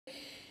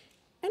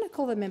And I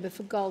call the member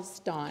for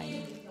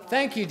Goldstein.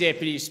 Thank you,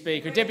 Deputy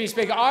Speaker. Deputy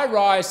Speaker, I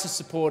rise to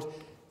support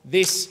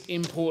this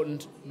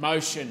important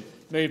motion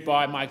moved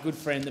by my good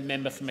friend, the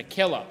member for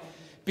Mackellar,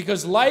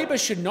 because Labor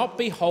should not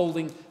be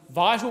holding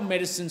vital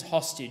medicines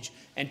hostage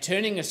and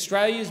turning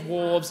Australia's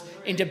wharves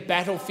into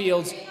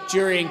battlefields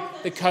during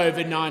the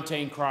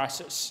COVID-19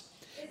 crisis.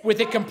 With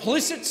the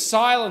complicit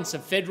silence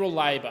of federal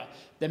Labor,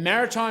 the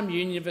Maritime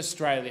Union of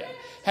Australia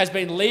has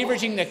been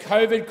leveraging the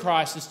COVID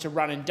crisis to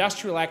run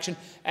industrial action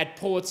at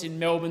ports in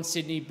Melbourne,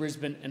 Sydney,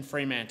 Brisbane and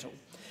Fremantle.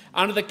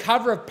 Under the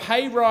cover of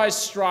pay rise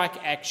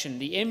strike action,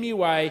 the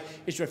MUA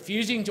is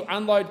refusing to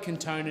unload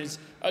containers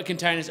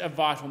of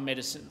vital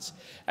medicines.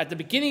 At the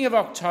beginning of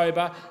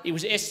October, it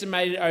was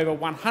estimated over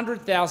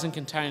 100,000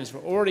 containers were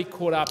already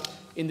caught up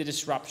in the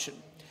disruption.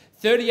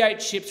 38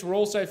 ships were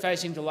also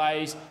facing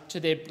delays to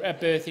their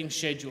berthing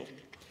schedule.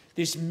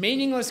 This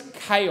meaningless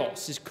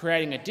chaos is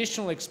creating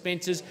additional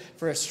expenses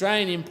for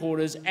Australian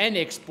importers and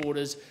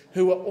exporters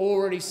who are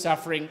already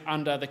suffering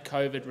under the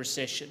COVID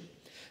recession.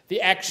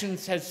 The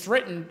actions have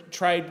threatened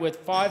trade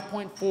worth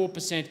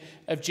 5.4%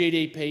 of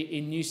GDP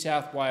in New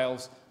South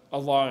Wales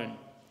alone.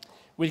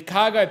 With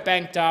cargo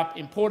banked up,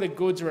 imported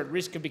goods are at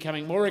risk of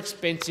becoming more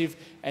expensive,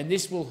 and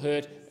this will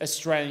hurt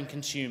Australian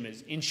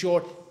consumers. In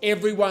short,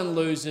 everyone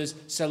loses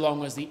so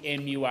long as the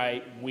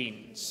MUA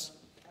wins.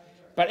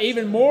 But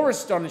even more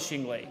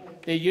astonishingly,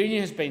 the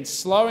union has been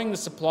slowing the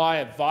supply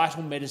of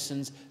vital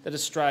medicines that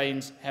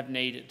Australians have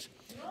needed.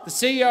 The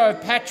CEO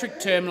of Patrick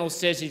Terminal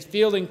says he'd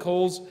field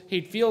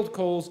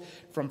calls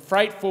from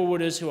freight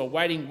forwarders who are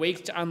waiting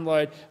weeks to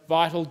unload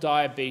vital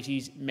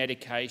diabetes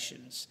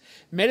medications.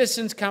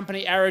 Medicines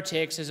company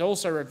Arrotex has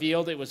also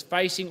revealed it was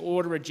facing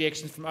order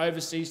rejections from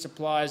overseas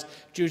suppliers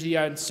due to the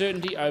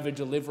uncertainty over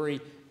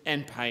delivery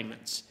and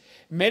payments.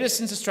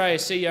 Medicines Australia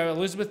CEO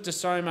Elizabeth De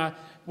Soma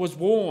was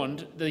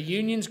warned the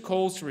union's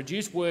calls to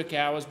reduce work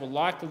hours will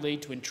likely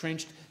lead to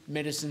entrenched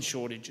medicine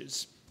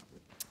shortages.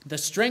 The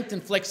strength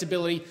and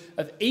flexibility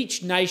of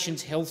each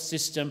nation's health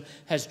system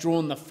has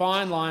drawn the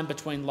fine line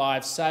between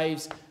lives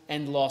saved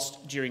and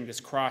lost during this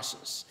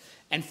crisis.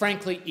 And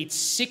frankly, it's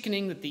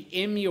sickening that the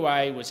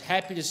MUA was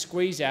happy to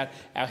squeeze out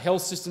our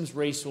health system's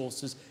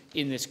resources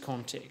in this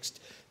context.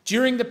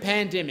 During the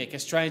pandemic,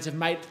 Australians have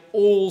made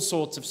all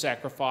sorts of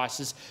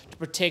sacrifices to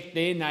protect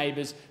their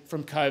neighbours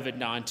from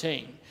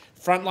COVID-19.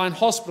 Frontline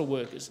hospital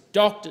workers,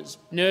 doctors,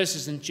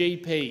 nurses and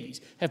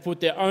GPs have put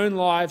their own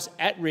lives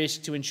at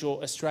risk to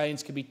ensure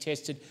Australians can be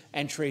tested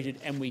and treated,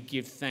 and we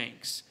give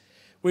thanks.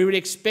 We would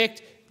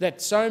expect that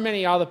so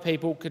many other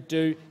people could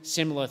do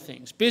similar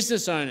things.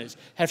 Business owners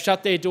have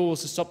shut their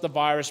doors to stop the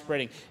virus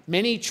spreading.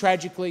 Many,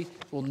 tragically,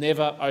 will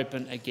never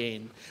open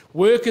again.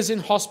 Workers in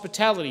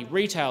hospitality,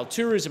 retail,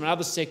 tourism and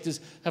other sectors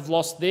have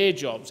lost their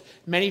jobs,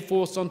 many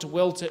forced onto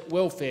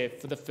welfare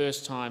for the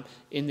first time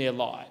in their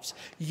lives.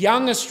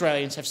 Young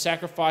Australians have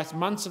sacrificed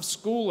months of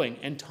schooling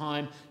and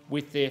time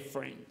with their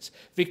friends.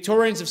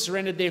 Victorians have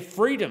surrendered their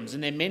freedoms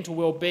and their mental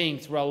well-being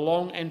through a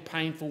long and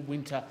painful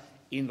winter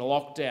in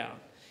lockdown.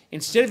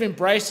 Instead of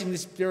embracing the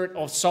spirit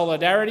of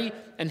solidarity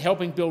and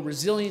helping build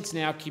resilience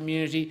in our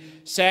community,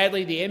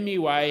 sadly the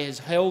MUA has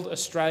held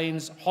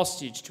Australians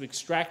hostage to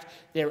extract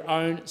their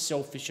own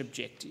selfish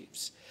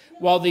objectives.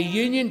 While the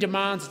union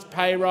demands its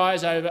pay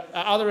rise,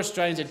 other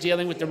Australians are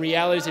dealing with the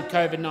realities of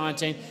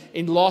COVID-19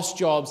 in lost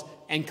jobs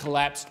and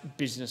collapsed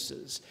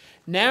businesses.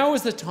 Now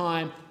is the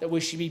time that we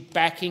should be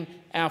backing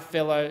our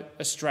fellow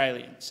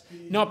Australians,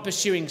 not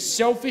pursuing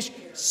selfish,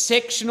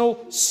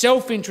 sectional,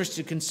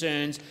 self-interested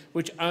concerns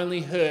which only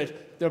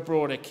hurt the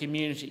broader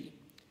community.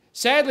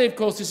 Sadly, of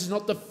course, this is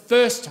not the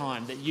first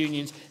time that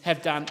unions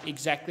have done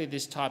exactly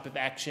this type of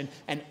action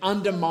and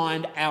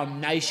undermined our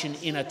nation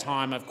in a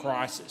time of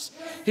crisis.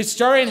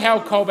 Historian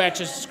Hal Kolbach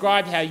has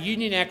described how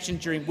union action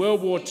during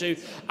World War II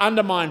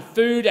undermined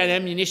food and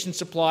ammunition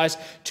supplies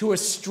to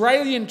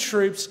Australian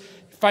troops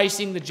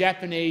facing the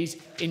Japanese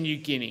in New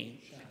Guinea.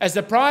 As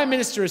the Prime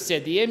Minister has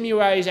said, the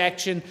MUA's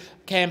action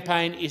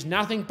campaign is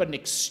nothing but an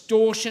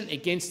extortion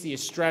against the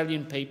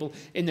Australian people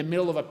in the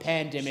middle of a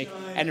pandemic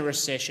and a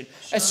recession.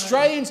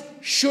 Australians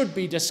should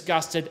be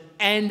disgusted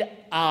and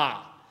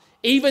are.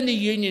 Even the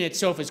union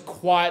itself is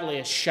quietly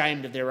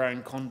ashamed of their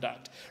own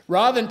conduct.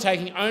 Rather than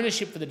taking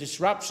ownership for the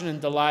disruption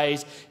and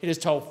delays, it has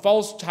told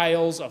false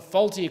tales of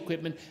faulty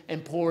equipment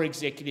and poor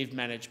executive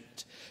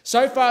management.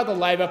 So far, the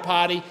Labor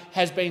Party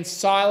has been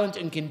silent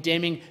in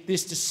condemning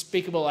this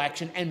despicable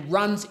action and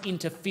runs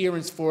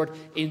interference for it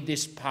in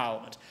this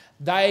parliament.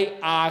 They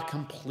are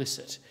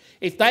complicit.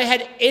 If they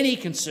had any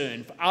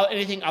concern for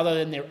anything other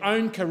than their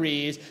own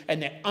careers and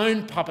their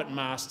own puppet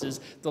masters,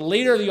 the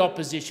Leader of the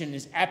Opposition and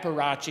his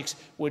apparatchiks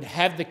would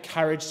have the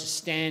courage to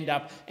stand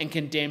up and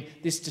condemn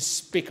this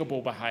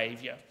despicable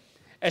behaviour.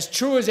 As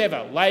true as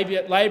ever,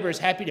 Labor is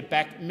happy to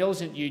back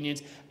militant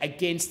unions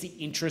against the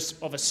interests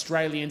of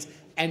Australians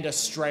and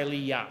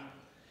Australia.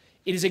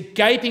 It is a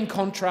gaping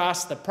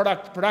contrast to the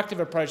productive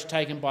approach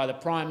taken by the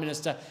Prime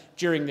Minister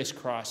during this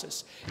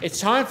crisis. It's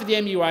time for the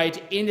MUA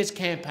to end its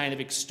campaign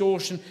of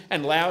extortion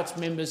and allow its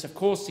members, of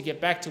course, to get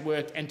back to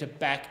work and to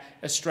back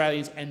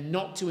Australians and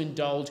not to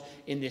indulge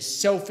in this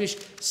selfish,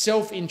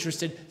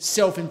 self-interested,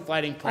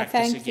 self-inflating practice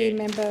again. I thank you,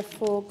 Member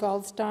for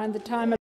Goldstein. The time